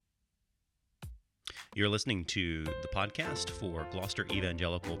You're listening to the podcast for Gloucester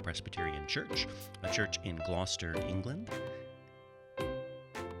Evangelical Presbyterian Church, a church in Gloucester, England.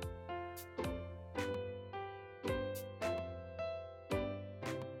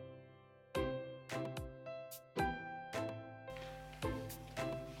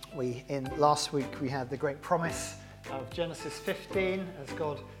 Last week we had the great promise of Genesis 15 as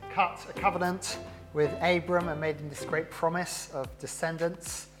God cut a covenant with Abram and made him this great promise of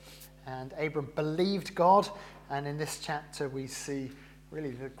descendants. And Abram believed God, and in this chapter we see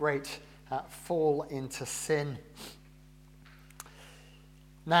really the great fall into sin.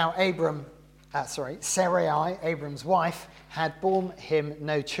 Now Sarai, Abram's wife, had borne him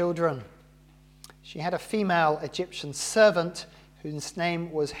no children. She had a female Egyptian servant whose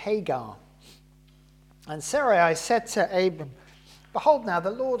name was Hagar. And Sarai said to Abram, "Behold now,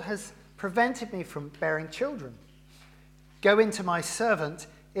 the Lord has prevented me from bearing children. Go into my servant,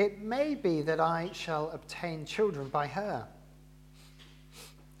 it may be that I shall obtain children by her."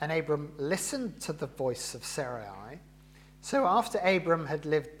 And Abram listened to the voice of Sarai. So after Abram had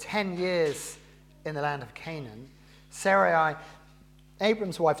lived 10 years in the land of Canaan, Sarai,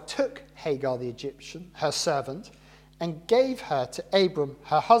 Abram's wife, took Hagar the Egyptian, her servant, and gave her to Abram,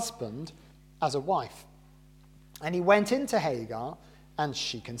 her husband, as a wife. And he went into Hagar, and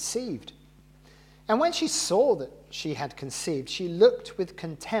she conceived. And when she saw that she had conceived, she looked with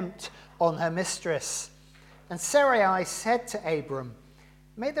contempt on her mistress. And Sarai said to Abram,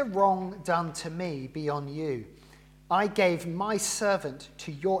 "May the wrong done to me be on you. I gave my servant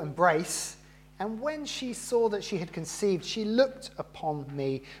to your embrace, and when she saw that she had conceived, she looked upon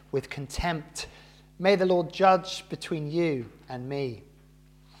me with contempt. May the Lord judge between you and me."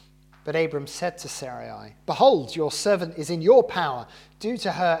 But Abram said to Sarai, "Behold, your servant is in your power. Do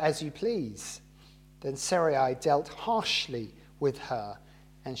to her as you please." Then Sarai dealt harshly with her,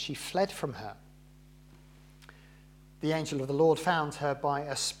 and she fled from her. The angel of the Lord found her by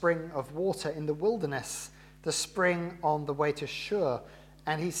a spring of water in the wilderness, the spring on the way to Shur.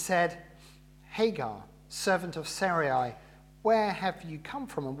 And he said, "Hagar, servant of Sarai, where have you come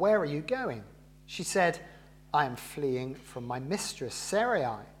from and where are you going?" She said, "I am fleeing from my mistress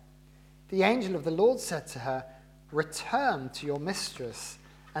Sarai." The angel of the Lord said to her, "Return to your mistress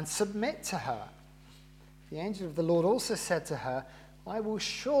and submit to her." The angel of the Lord also said to her, "I will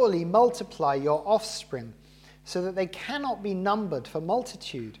surely multiply your offspring, so that they cannot be numbered for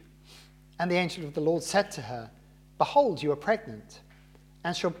multitude." And the angel of the Lord said to her, "Behold, you are pregnant,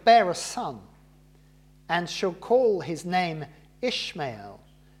 and shall bear a son, and shall call his name Ishmael,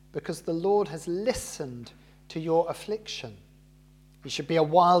 because the Lord has listened to your affliction. He should be a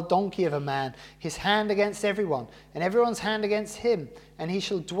wild donkey of a man, his hand against everyone, and everyone's hand against him, and he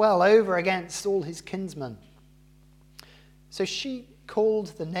shall dwell over against all his kinsmen." So she called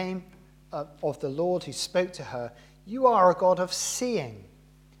the name of the Lord who spoke to her, "You are a God of seeing."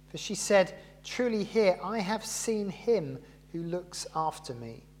 For she said, "Truly here I have seen him who looks after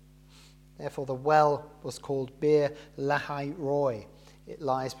me." Therefore the well was called Beer Lahai Roi. It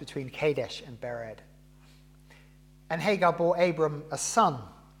lies between Kadesh and Bered. And Hagar bore Abram a son,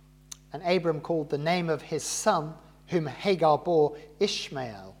 and Abram called the name of his son, whom Hagar bore,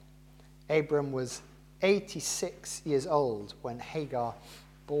 Ishmael. Abram was 86 years old when Hagar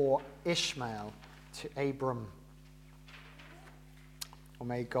bore Ishmael to Abram. Well,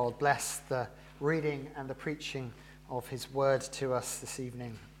 may God bless the reading and the preaching of his word to us this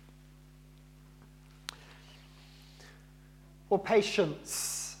evening. Well,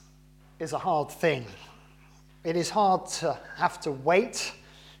 patience is a hard thing. It is hard to have to wait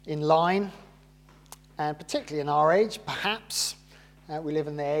in line, and particularly in our age, perhaps. We live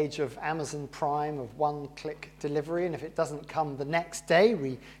in the age of Amazon Prime, of one-click delivery, and if it doesn't come the next day,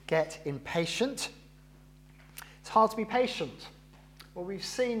 we get impatient. It's hard to be patient. Well, we've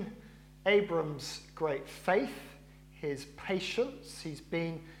seen Abram's great faith, his patience. He's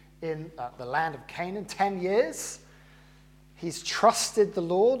been in the land of Canaan 10 years. He's trusted the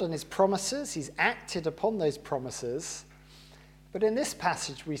Lord and his promises. He's acted upon those promises. But in this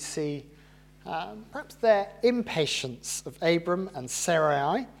passage we see perhaps their impatience of Abram and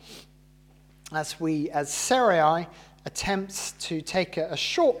Sarai as Sarai attempts to take a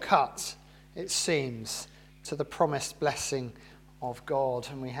shortcut, it seems, to the promised blessing of God.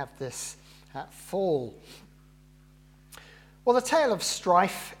 And we have this fall. Well, the tale of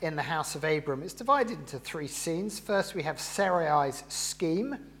strife in the house of Abram is divided into three scenes. First, we have Sarai's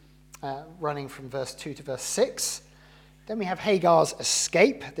scheme, running from verse 2 to verse 6. Then we have Hagar's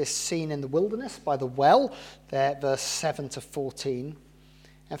escape, this scene in the wilderness by the well, there, verse 7 to 14.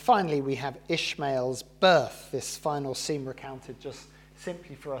 And finally, we have Ishmael's birth, this final scene recounted just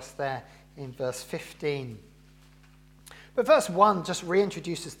simply for us there in verse 15. But verse 1 just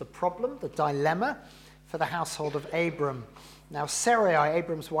reintroduces the problem, the dilemma for the household of Abram. Now Sarai,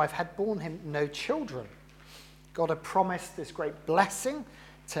 Abram's wife, had borne him no children. God had promised this great blessing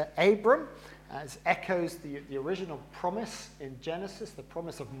to Abram, as echoes the original promise in Genesis, the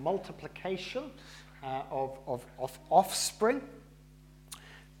promise of multiplication of offspring.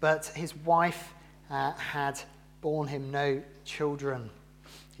 But his wife had borne him no children.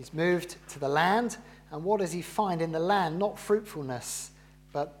 He's moved to the land, and what does he find in the land? Not fruitfulness,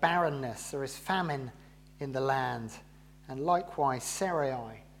 but barrenness. There is famine in the land. And likewise,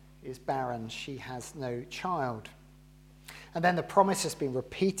 Sarai is barren. She has no child. And then the promise has been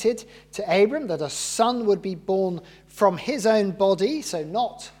repeated to Abram that a son would be born from his own body, so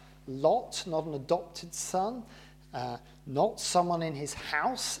not Lot, not an adopted son, not someone in his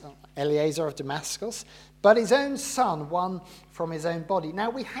house, Eliezer of Damascus, but his own son, one from his own body. Now,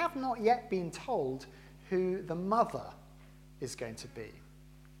 we have not yet been told who the mother is going to be.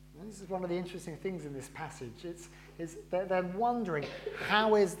 And this is one of the interesting things in this passage. They're wondering,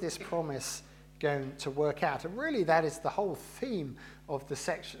 how is this promise going to work out? And really, that is the whole theme of the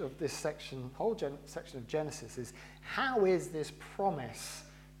section of this section, section of Genesis, is how is this promise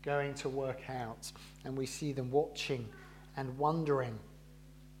going to work out? And we see them watching and wondering.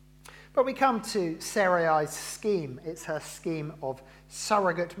 But we come to Sarai's scheme. It's her scheme of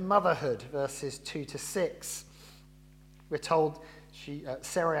surrogate motherhood, verses 2 to 6. We're told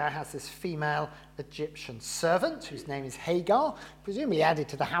Sarai has this female Egyptian servant whose name is Hagar, presumably added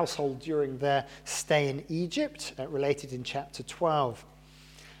to the household during their stay in Egypt, related in chapter 12.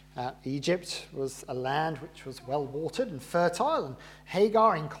 Egypt was a land which was well watered and fertile, and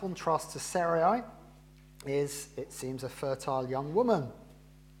Hagar, in contrast to Sarai, is, it seems, a fertile young woman.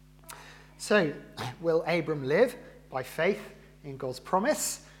 So, will Abram live by faith in God's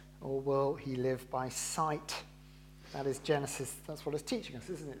promise, or will he live by sight? That is Genesis, that's what it's teaching us,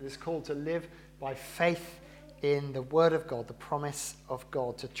 isn't it? It's called to live by faith in the word of God, the promise of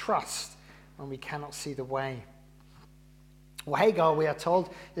God, to trust when we cannot see the way. Well, Hagar, we are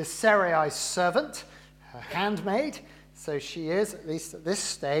told, is Sarai's servant, her handmaid, so she is, at least at this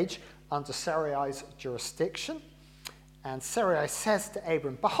stage, under Sarai's jurisdiction. And Sarai says to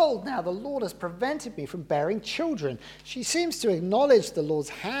Abram, "Behold, now the Lord has prevented me from bearing children." She seems to acknowledge the Lord's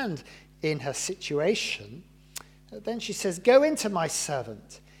hand in her situation. Then she says, "Go into my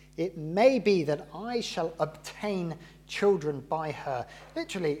servant. It may be that I shall obtain children by her."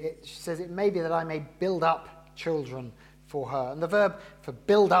 Literally, she says, "It may be that I may build up children for her." And the verb for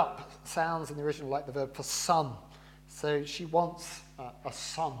build up sounds in the original like the verb for son. So she wants a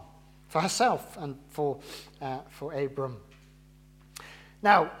son for herself and for Abram.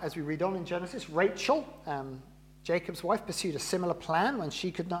 Now, as we read on in Genesis, Rachel, Jacob's wife, pursued a similar plan when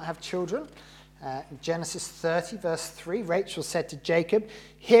she could not have children. In Genesis 30, verse 3, Rachel said to Jacob,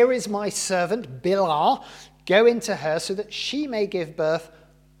 "Here is my servant Bilhah. Go into her so that she may give birth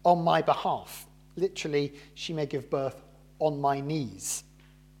on my behalf." Literally, she may give birth on my knees.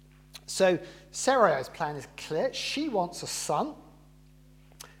 So Sarai's plan is clear. She wants a son,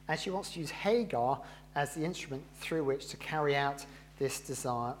 and she wants to use Hagar as the instrument through which to carry out this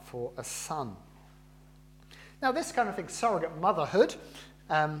desire for a son. Now, this kind of thing, surrogate motherhood,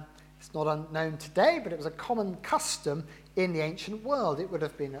 it's not unknown today, but it was a common custom in the ancient world. It would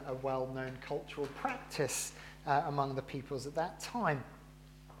have been a well-known cultural practice among the peoples at that time.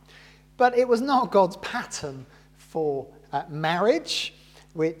 But it was not God's pattern for marriage,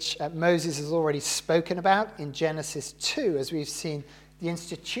 which Moses has already spoken about in Genesis 2, as we've seen the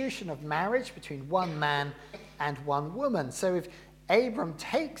institution of marriage between one man and one woman. So if Abram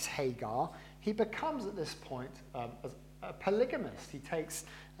takes Hagar, he becomes at this point a polygamist. He takes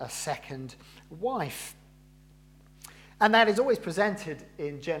a second wife. And that is always presented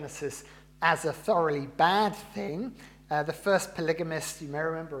in Genesis as a thoroughly bad thing. The first polygamist, you may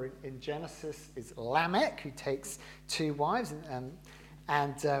remember in Genesis, is Lamech, who takes two wives.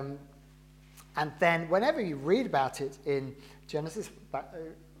 And then whenever you read about it in Genesis,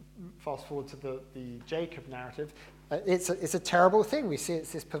 fast forward to the Jacob narrative, it's a terrible thing. We see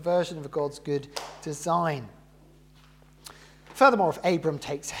it's this perversion of God's good design. Furthermore, if Abram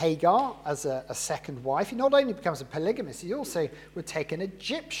takes Hagar as a second wife, he not only becomes a polygamist, he also would take an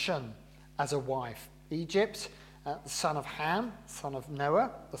Egyptian as a wife. Egypt, the son of Ham, son of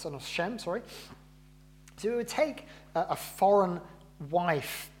Noah, the son of Shem, sorry. So he would take a foreign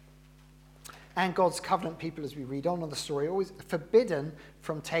wife. And God's covenant people, as we read on in the story, are always forbidden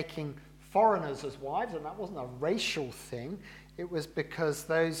from taking foreigners as wives, and that wasn't a racial thing. It was because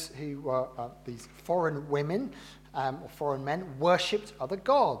those who were these foreign women or foreign men worshipped other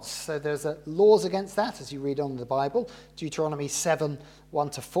gods. So there's laws against that as you read on in the Bible. Deuteronomy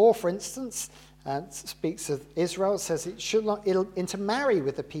 7:1-4, for instance, speaks of Israel. It says it should not intermarry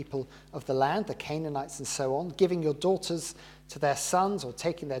with the people of the land, the Canaanites and so on, giving your daughters to their sons or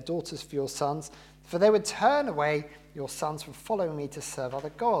taking their daughters for your sons, for they would turn away your sons from following me to serve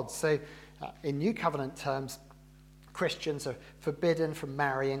other gods. So in New Covenant terms, Christians are forbidden from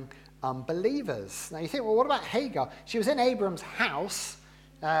marrying unbelievers. Now you think, well, what about Hagar? She was in Abram's house.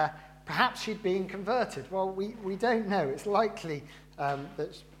 Perhaps she'd been converted. Well, we don't know. It's likely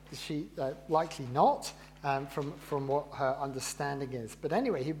that she likely not, from what her understanding is. But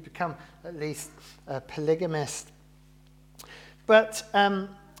anyway, he'd become at least a polygamist. But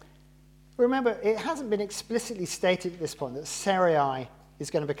remember, it hasn't been explicitly stated at this point that Sarai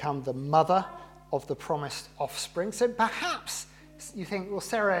is going to become the mother of the promised offspring. So perhaps you think, well,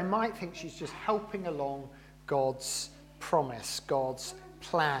 Sarai might think she's just helping along God's promise, God's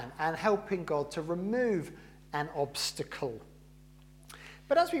plan, and helping God to remove an obstacle.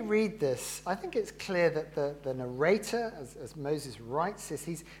 But as we read this, I think it's clear that the narrator, as Moses writes this,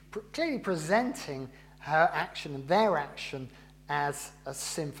 he's clearly presenting her action and their action as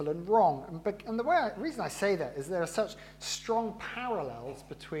sinful and wrong. And the reason I say that is there are such strong parallels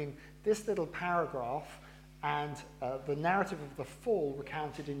between this little paragraph and the narrative of the fall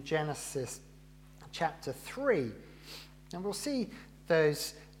recounted in Genesis chapter 3. And we'll see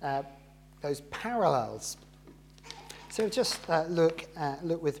those parallels. So just look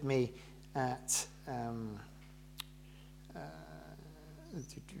with me at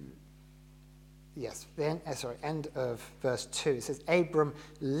end of verse 2. It says, Abram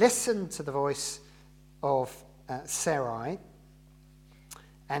listened to the voice of Sarai,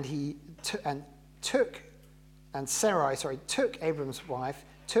 and Sarai took Abram's wife,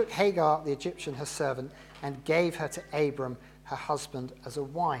 took Hagar the Egyptian, her servant, and gave her to Abram, her husband, as a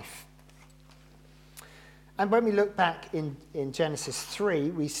wife. And when we look back in Genesis 3,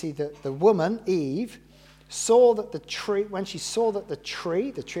 we see that the woman, Eve, saw that the tree, when she saw that the tree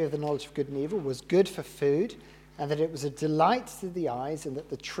of the knowledge of good and evil, was good for food, and that it was a delight to the eyes, and that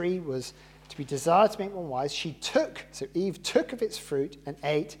the tree was to be desired to make one wise, so Eve took of its fruit and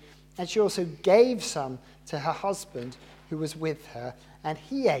ate, and she also gave some to her husband who was with her, and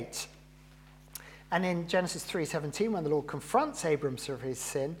he ate. And in Genesis 3:17, when the Lord confronts Abram for his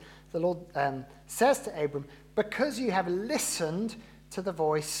sin, the Lord says to Abram, because you have listened to the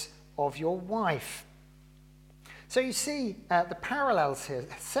voice of your wife. So you see the parallels here.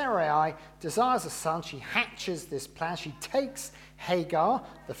 Sarai desires a son. She hatches this plan. She takes Hagar,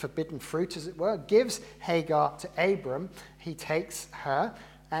 the forbidden fruit, as it were, gives Hagar to Abram. He takes her,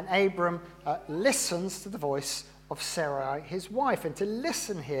 and Abram listens to the voice of Sarai, his wife. And to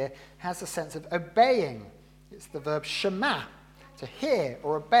listen here has a sense of obeying. It's the verb shema, to hear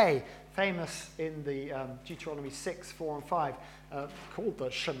or obey, famous in the Deuteronomy 6:4 and 5, called the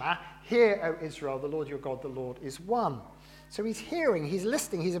Shema. Hear, O Israel, the Lord your God, the Lord is one. So he's hearing, he's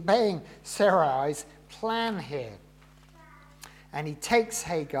listening, he's obeying Sarai's plan here. And he takes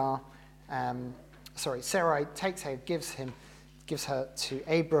Hagar, Sarai takes Hagar, gives her to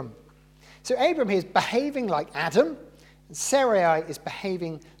Abram. So Abram here is behaving like Adam, and Sarai is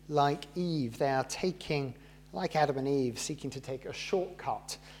behaving like Eve. They are taking, like Adam and Eve, seeking to take a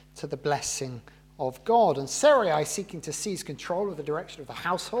shortcut to the blessing of God. And Sarai seeking to seize control of the direction of the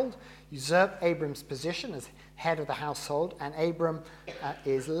household, usurp Abram's position as head of the household, and Abram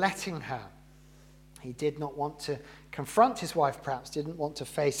is letting her. He did not want to confront his wife, perhaps, didn't want to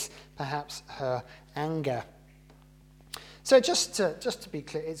face, perhaps, her anger. So just to be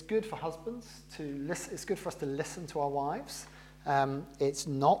clear, it's good for husbands to listen. It's good for us to listen to our wives. It's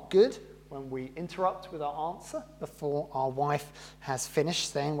not good when we interrupt with our answer before our wife has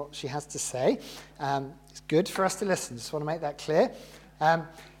finished saying what she has to say. It's good for us to listen. Just want to make that clear.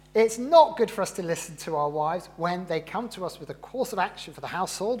 It's not good for us to listen to our wives when they come to us with a course of action for the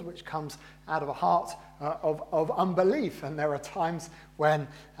household, which comes out of a heart of unbelief. And there are times when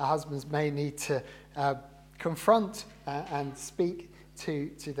our husbands may need to confront and speak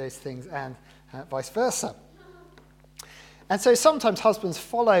to those things, and vice versa. And so sometimes husbands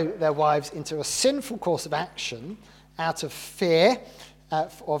follow their wives into a sinful course of action out of fear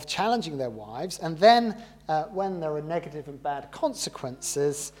of challenging their wives. And then when there are negative and bad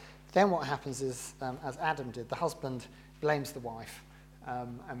consequences, then what happens is, as Adam did, the husband blames the wife.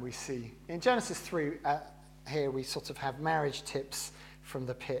 And we see in Genesis 3, here we sort of have marriage tips from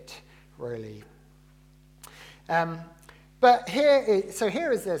the pit, really. But here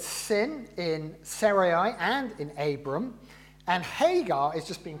is the sin in Sarai and in Abram, and Hagar is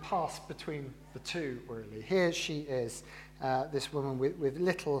just being passed between the two, really. Here she is, this woman with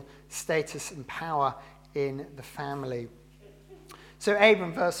little status and power in the family. So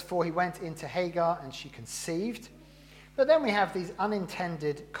Abram, verse 4, he went into Hagar and she conceived. But then we have these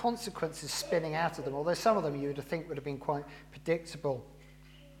unintended consequences spinning out of them, although some of them you would think would have been quite predictable.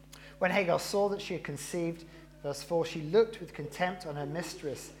 When Hagar saw that she had conceived, verse 4, she looked with contempt on her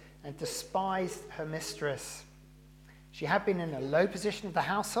mistress and despised her mistress. She had been in a low position of the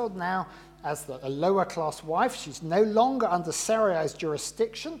household. Now, as a lower class wife, she's no longer under Sarai's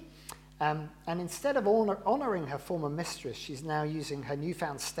jurisdiction. And instead of honoring her former mistress, she's now using her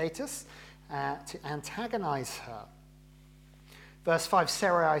newfound status to antagonize her. Verse 5,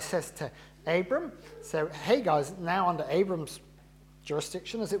 Sarai says to Abram, so Hagar is now under Abram's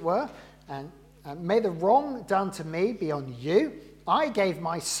jurisdiction, as it were, and may the wrong done to me be on you. I gave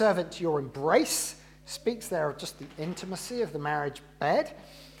my servant your embrace. Speaks there of just the intimacy of the marriage bed.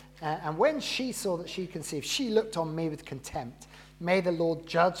 And when she saw that she conceived, she looked on me with contempt. May the Lord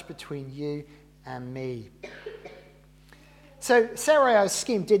judge between you and me. So Sarai's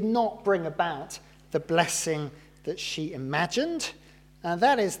scheme did not bring about the blessing that she imagined. And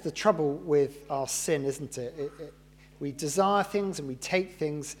that is the trouble with our sin, isn't it? We desire things and we take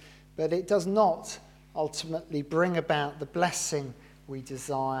things, but it does not ultimately bring about the blessing we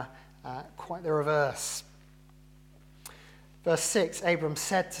desire. Quite the reverse. Verse 6, Abram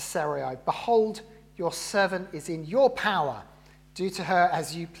said to Sarai, behold, your servant is in your power. Do to her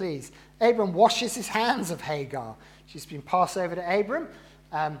as you please. Abram washes his hands of Hagar. She's been passed over to Abram.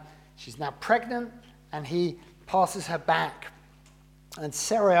 She's now pregnant, and he passes her back. And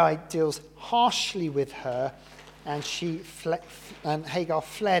Sarai deals harshly with her, and and Hagar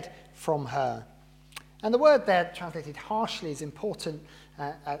fled from her. And the word there, translated harshly, is important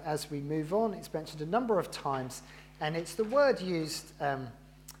as we move on. It's mentioned a number of times, and it's the word used.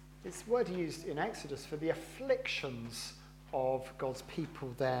 It's the word used in Exodus for the afflictions of God's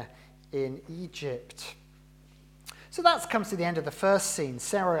people there in Egypt. So that comes to the end of the first scene,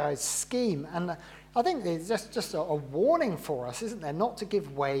 Sarai's scheme, and I think there's just a warning for us, isn't there? Not to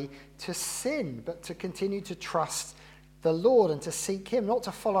give way to sin, but to continue to trust the Lord and to seek him, not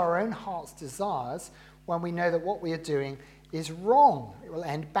to follow our own heart's desires when we know that what we are doing is wrong. It will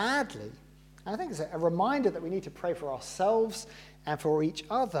end badly. And I think it's a reminder that we need to pray for ourselves and for each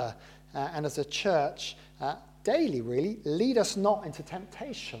other, and as a church, daily really, lead us not into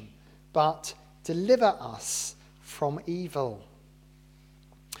temptation, but deliver us from evil.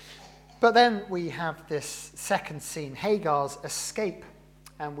 But then we have this second scene, Hagar's escape,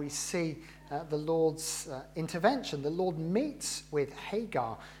 and we see the Lord's intervention. The Lord meets with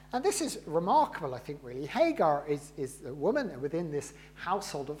Hagar. And this is remarkable, I think, really. Hagar is a woman within this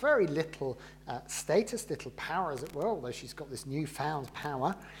household of very little status, little power, as it were, although she's got this newfound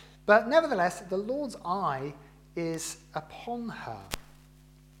power. But nevertheless, the Lord's eye is upon her.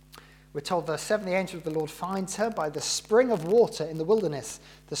 We're told, verse 7, the angel of the Lord finds her by the spring of water in the wilderness,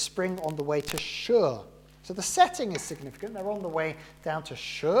 the spring on the way to Shur. So the setting is significant. They're on the way down to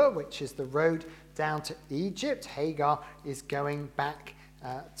Shur, which is the road down to Egypt. Hagar is going back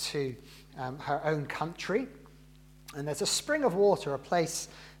to her own country. And there's a spring of water, a place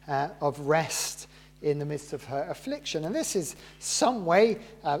of rest in the midst of her affliction. And this is some way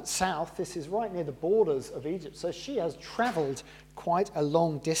south. This is right near the borders of Egypt. So she has traveled quite a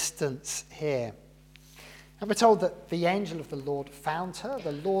long distance here. And we're told that the angel of the Lord found her.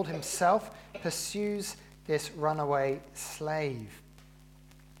 The Lord himself pursues this runaway slave.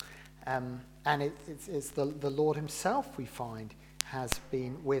 And it's the Lord himself, we find, has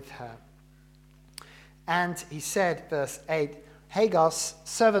been with her. And he said, verse 8, Hagar,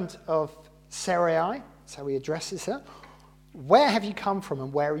 servant of Sarai, that's how he addresses her, where have you come from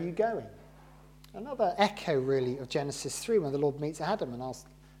and where are you going? Another echo, really, of Genesis 3, when the Lord meets Adam and asks,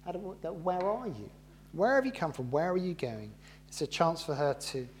 Adam, where are you? Where have you come from? Where are you going? It's a chance for her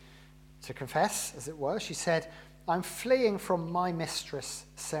to confess, as it were. She said, I'm fleeing from my mistress,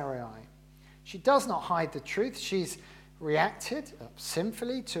 Sarai. She does not hide the truth. She's reacted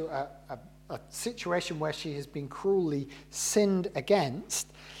sinfully to a situation where she has been cruelly sinned against.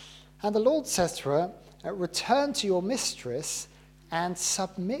 And the Lord says to her, return to your mistress and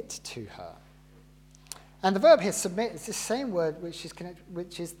submit to her. And the verb here, submit, is the same word which is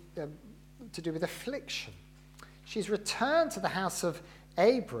to do with affliction. She's returned to the house of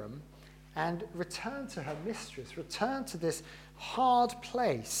Abram and returned to her mistress, returned to this hard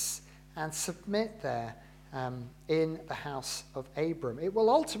place and submit there in the house of Abram. It will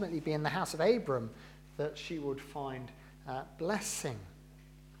ultimately be in the house of Abram that she would find blessing.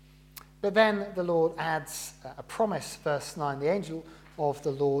 But then the Lord adds a promise, verse 9. The angel of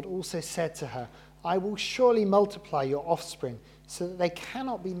the Lord also said to her, I will surely multiply your offspring so that they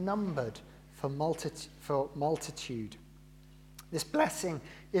cannot be numbered for multitude. This blessing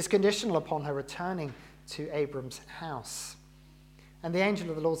is conditional upon her returning to Abram's house. And the angel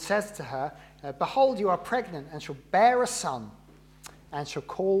of the Lord says to her, behold, you are pregnant and shall bear a son and shall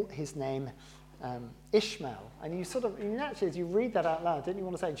call his name Ishmael. And you naturally, as you read that out loud, didn't you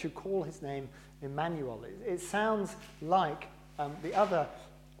want to say, you should call his name Emmanuel? It sounds like the other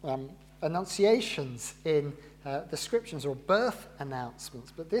annunciations in the scriptures, or birth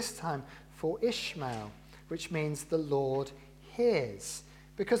announcements, but this time for Ishmael, which means the Lord hears.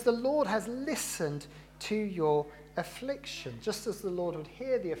 Because the Lord has listened to your affliction, just as the Lord would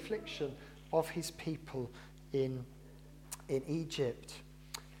hear the affliction of his people in Egypt.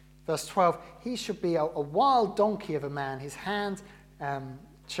 Verse 12, he shall be a wild donkey of a man. His hand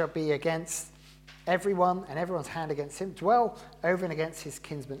shall be against everyone, and everyone's hand against him. Dwell over and against his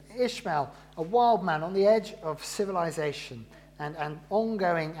kinsman. Ishmael, a wild man on the edge of civilization, and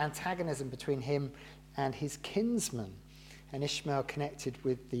ongoing antagonism between him and his kinsman. And Ishmael connected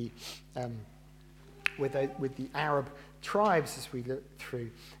with the Arab tribes as we look through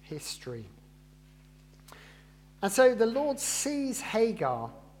history. And so the Lord sees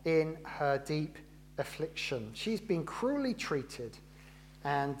Hagar in her deep affliction. She's been cruelly treated,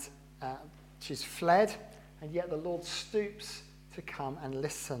 and she's fled, and yet the Lord stoops to come and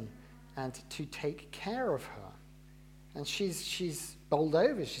listen and to take care of her. And she's bowled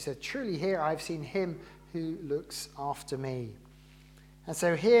over. She said, truly here I've seen him who looks after me. And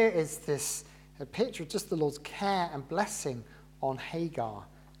so here is this a picture of just the Lord's care and blessing on Hagar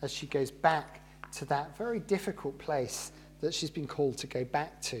as she goes back to that very difficult place that she's been called to go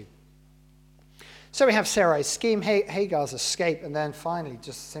back to. So we have Sarai's scheme, Hagar's escape, and then finally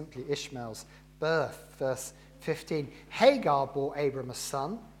just simply Ishmael's birth. Verse 15, Hagar bore Abram a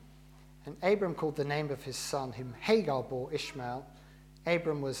son, and Abram called the name of his son, whom Hagar bore, Ishmael.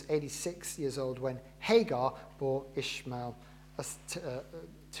 Abram was 86 years old when Hagar bore Ishmael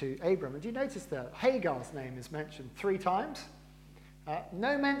to Abram. And do you notice that Hagar's name is mentioned 3 times?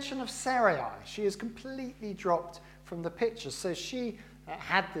 No mention of Sarai. She is completely dropped from the picture. So she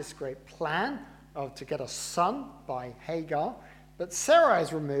had this great plan to get a son by Hagar, but Sarai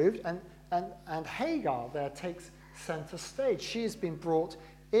is removed, and Hagar there takes center stage. She has been brought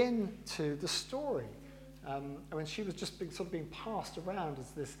into the story. When she was just being passed around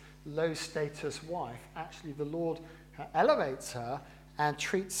as this low-status wife, actually the Lord elevates her and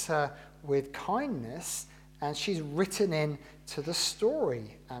treats her with kindness, and she's written in to the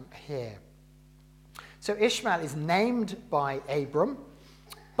story here. So Ishmael is named by Abram,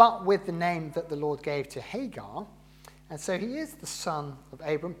 but with the name that the Lord gave to Hagar, and so he is the son of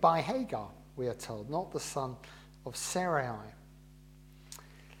Abram by Hagar, we are told, not the son of Sarai.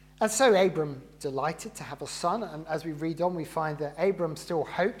 And so Abram delighted to have a son, and as we read on, we find that Abram still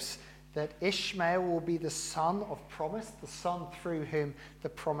hopes that Ishmael will be the son of promise, the son through whom the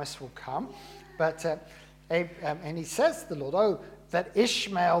promise will come. But and he says to the Lord, that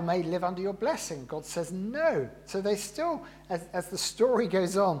Ishmael may live under your blessing. God says no. So they still, as the story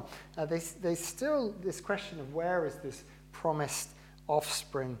goes on, they still, this question of where is this promised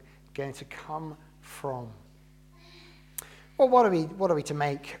offspring going to come from? Well, what are we to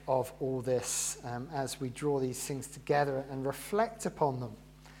make of all this as we draw these things together and reflect upon them?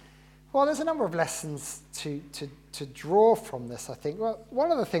 Well, there's a number of lessons to draw from this, I think. Well,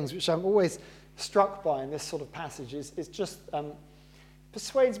 one of the things which I'm always struck by in this sort of passage is just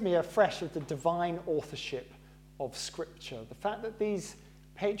persuades me afresh of the divine authorship of Scripture. The fact that these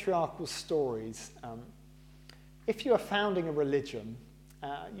patriarchal stories, if you are founding a religion,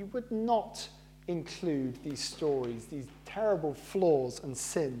 you would not include these stories, these terrible flaws and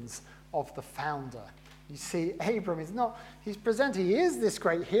sins of the founder. You see, Abram he is this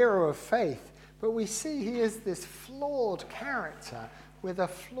great hero of faith, but we see he is this flawed character with a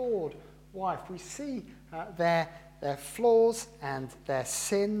flawed wife. We see their flaws and their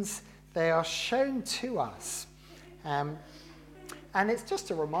sins. They are shown to us. And it's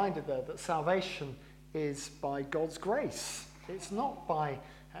just a reminder there that salvation is by God's grace. It's not by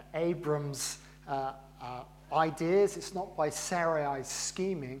Abram's ideas. It's not by Sarai's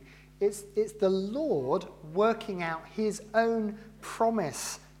scheming. It's the Lord working out his own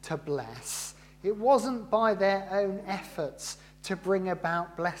promise to bless. It wasn't by their own efforts to bring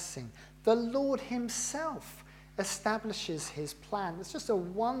about blessing. The Lord himself establishes his plan. It's just a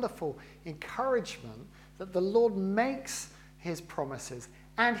wonderful encouragement that the Lord makes his promises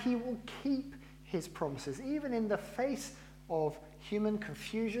and he will keep his promises. Even in the face of human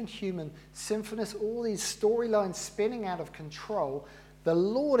confusion, human sinfulness, all these storylines spinning out of control, the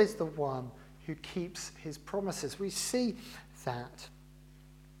Lord is the one who keeps his promises. We see that.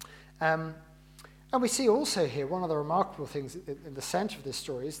 And we see also here, one of the remarkable things in the center of this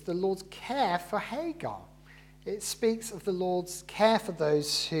story is the Lord's care for Hagar. It speaks of the Lord's care for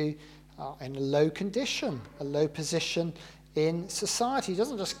those who are in a low condition, a low position in society. He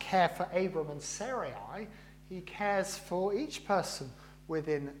doesn't just care for Abram and Sarai, he cares for each person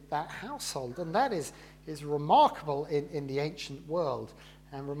within that household. And that is remarkable in the ancient world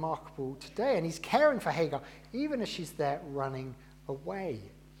and remarkable today. And he's caring for Hagar even as she's there running away.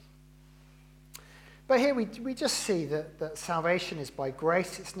 But here we just see that salvation is by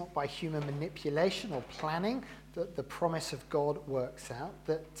grace. It's not by human manipulation or planning that the promise of God works out.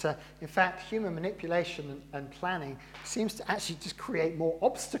 That, in fact, human manipulation and planning seems to actually just create more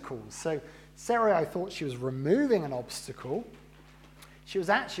obstacles. So Sarai thought she was removing an obstacle. She was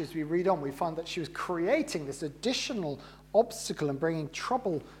actually, as we read on, we find that she was creating this additional obstacle and bringing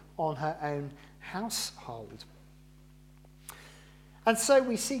trouble on her own household. And so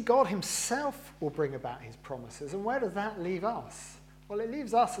we see God himself will bring about his promises. And where does that leave us? Well, it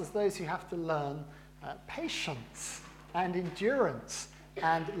leaves us as those who have to learn patience and endurance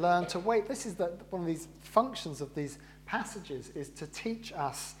and learn to wait. This is one of these functions of these passages, is to teach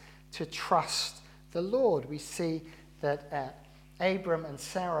us to trust the Lord. We see that Abram and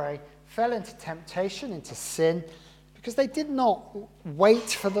Sarai fell into temptation, into sin, because they did not wait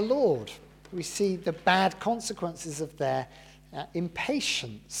for the Lord. We see the bad consequences of their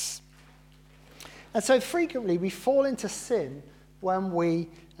impatience. And so frequently we fall into sin when we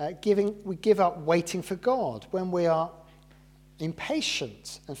give up waiting for God, when we are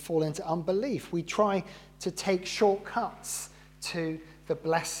impatient and fall into unbelief. We try to take shortcuts to the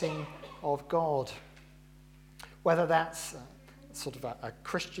blessing of God. Whether that's sort of a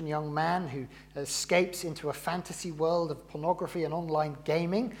Christian young man who escapes into a fantasy world of pornography and online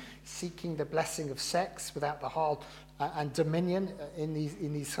gaming, seeking the blessing of sex without the hard and dominion in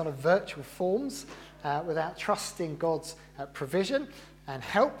these kind of virtual forms, without trusting God's provision and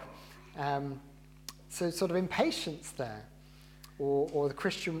help. So sort of impatience there. Or the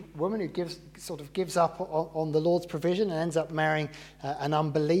Christian woman who gives up on the Lord's provision and ends up marrying an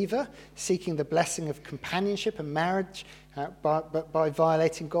unbeliever, seeking the blessing of companionship and marriage by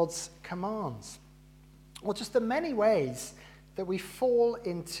violating God's commands. Or just the many ways that we fall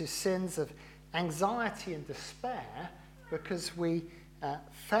into sins of anxiety and despair because we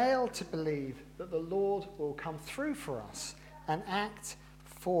fail to believe that the Lord will come through for us and act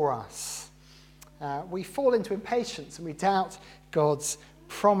for us. We fall into impatience and we doubt God's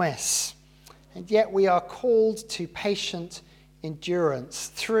promise. And yet we are called to patient endurance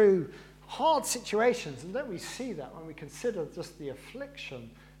through hard situations. And don't we see that when we consider just the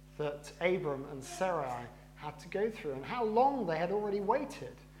affliction that Abram and Sarai had to go through and how long they had already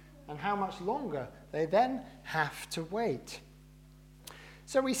waited and how much longer they then have to wait.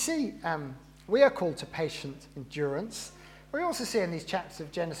 So we see we are called to patient endurance. We also see in these chapters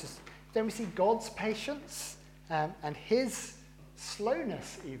of Genesis, then we see God's patience and his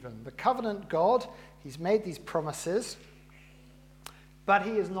slowness even. The covenant God, he's made these promises, but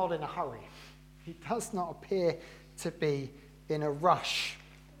he is not in a hurry. He does not appear to be in a rush.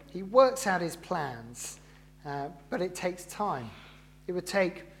 He works out his plans, but it takes time. It would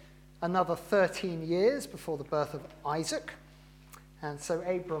take another 13 years before the birth of Isaac, and so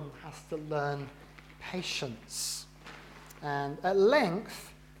Abram has to learn patience. And at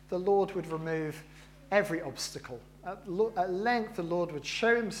length, the Lord would remove every obstacle. At length, the Lord would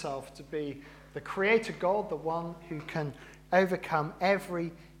show himself to be the creator God, the one who can overcome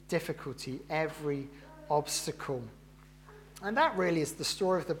every difficulty, every obstacle. And that really is the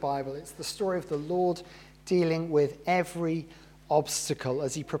story of the Bible. It's the story of the Lord dealing with every obstacle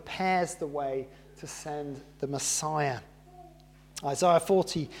as he prepares the way to send the Messiah. Isaiah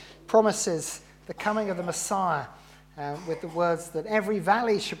 40 promises the coming of the Messiah with the words that every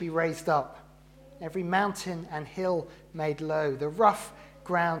valley should be raised up, every mountain and hill made low. The rough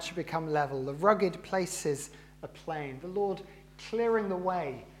ground should become level, the rugged places a plain. The Lord clearing the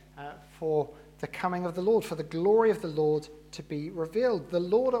way for the coming of the Lord, for the glory of the Lord to be revealed. The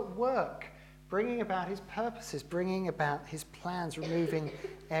Lord at work, bringing about his purposes, bringing about his plans, removing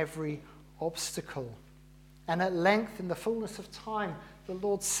every obstacle. And at length, in the fullness of time, the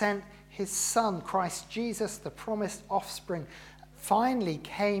Lord sent his Son, Christ Jesus, the promised offspring, finally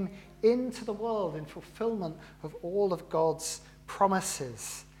came into the world in fulfillment of all of God's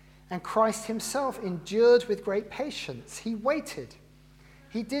promises. And Christ himself endured with great patience. He waited.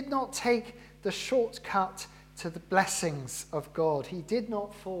 He did not take the shortcut to the blessings of God. He did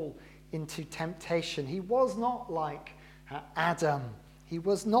not fall into temptation. He was not like Adam. He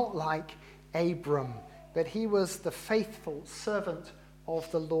was not like Abram, but he was the faithful servant of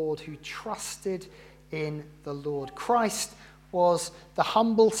the Lord who trusted in the Lord. Christ was the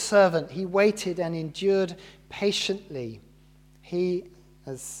humble servant. He waited and endured patiently. He,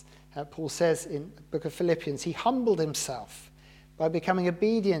 as Paul says in the book of Philippians, he humbled himself by becoming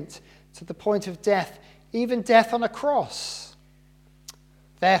obedient to the point of death, even death on a cross.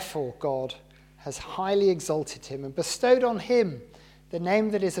 Therefore, God has highly exalted him and bestowed on him the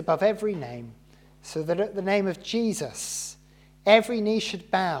name that is above every name, so that at the name of Jesus, every knee should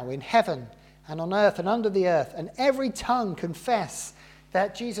bow in heaven and on earth and under the earth, and every tongue confess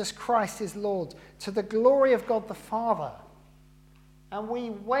that Jesus Christ is Lord, to the glory of God the Father. And we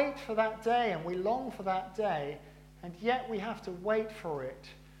wait for that day, and we long for that day, and yet we have to wait for it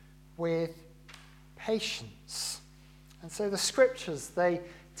with patience. And so the scriptures, they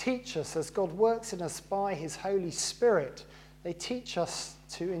teach us, as God works in us by his Holy Spirit, they teach us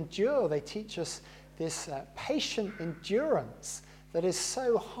to endure. They teach us this patient endurance that is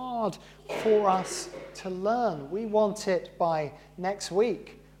so hard for us to learn. We want it by next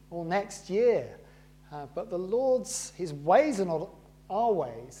week or next year. But the Lord's, his ways are not our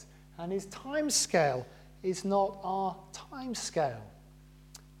ways, and his time scale is not our time scale.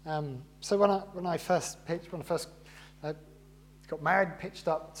 So when I first got married and pitched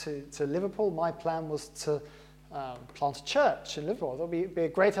up to Liverpool, my plan was to plant a church in Liverpool. That would be a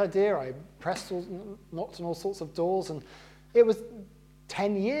great idea. I knocked on all sorts of doors, and it was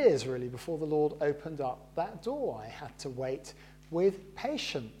 10 years really before the Lord opened up that door. I had to wait with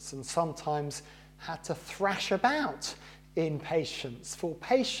patience, and sometimes had to thrash about in patience, for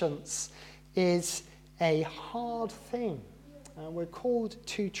patience is a hard thing. We're called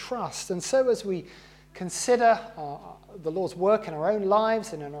to trust. And so as we consider the Lord's work in our own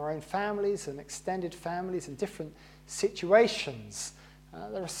lives and in our own families and extended families and different situations,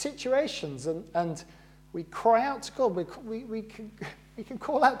 there are situations and we cry out to God. We can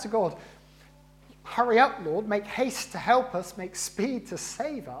call out to God, hurry up, Lord, make haste to help us, make speed to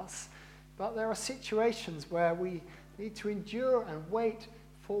save us. But there are situations where we need to endure and wait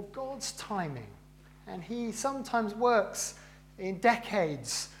for God's timing. And he sometimes works in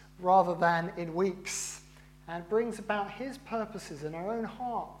decades rather than in weeks, and brings about his purposes in our own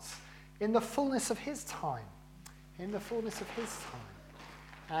hearts in the fullness of his time. In the fullness of his time.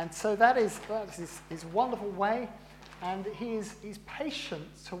 And so that is his wonderful way, and he's patient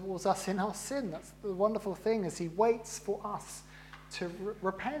towards us in our sin. That's the wonderful thing, as he waits for us to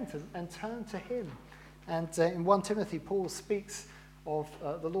repent and turn to him. And in 1 Timothy, Paul speaks of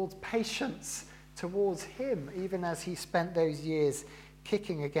the Lord's patience towards him, even as he spent those years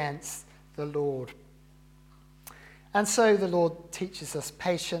kicking against the Lord. And so the Lord teaches us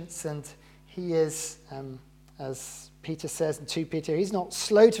patience, and he is, as Peter says in 2 Peter, he's not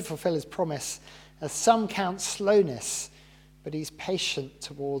slow to fulfill his promise, as some count slowness, but he's patient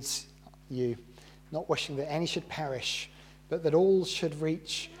towards you, not wishing that any should perish, but that all should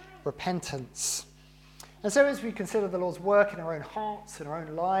reach repentance. And so as we consider the Lord's work in our own hearts, in our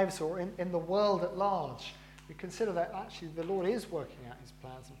own lives, or in the world at large, we consider that actually the Lord is working out his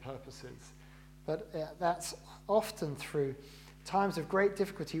plans and purposes. But that's often through times of great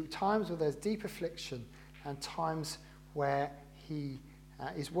difficulty, times where there's deep affliction, and times where he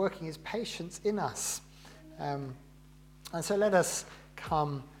is working his patience in us. And so let us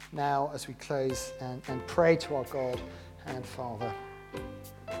come now as we close and pray to our God and Father.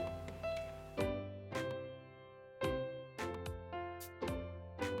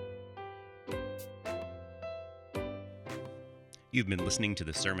 You've been listening to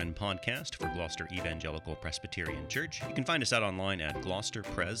the Sermon Podcast for Gloucester Evangelical Presbyterian Church. You can find us out online at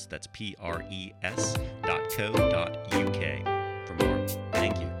gloucesterpres, that's pres.co.uk. For more,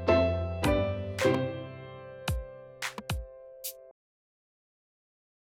 thank you.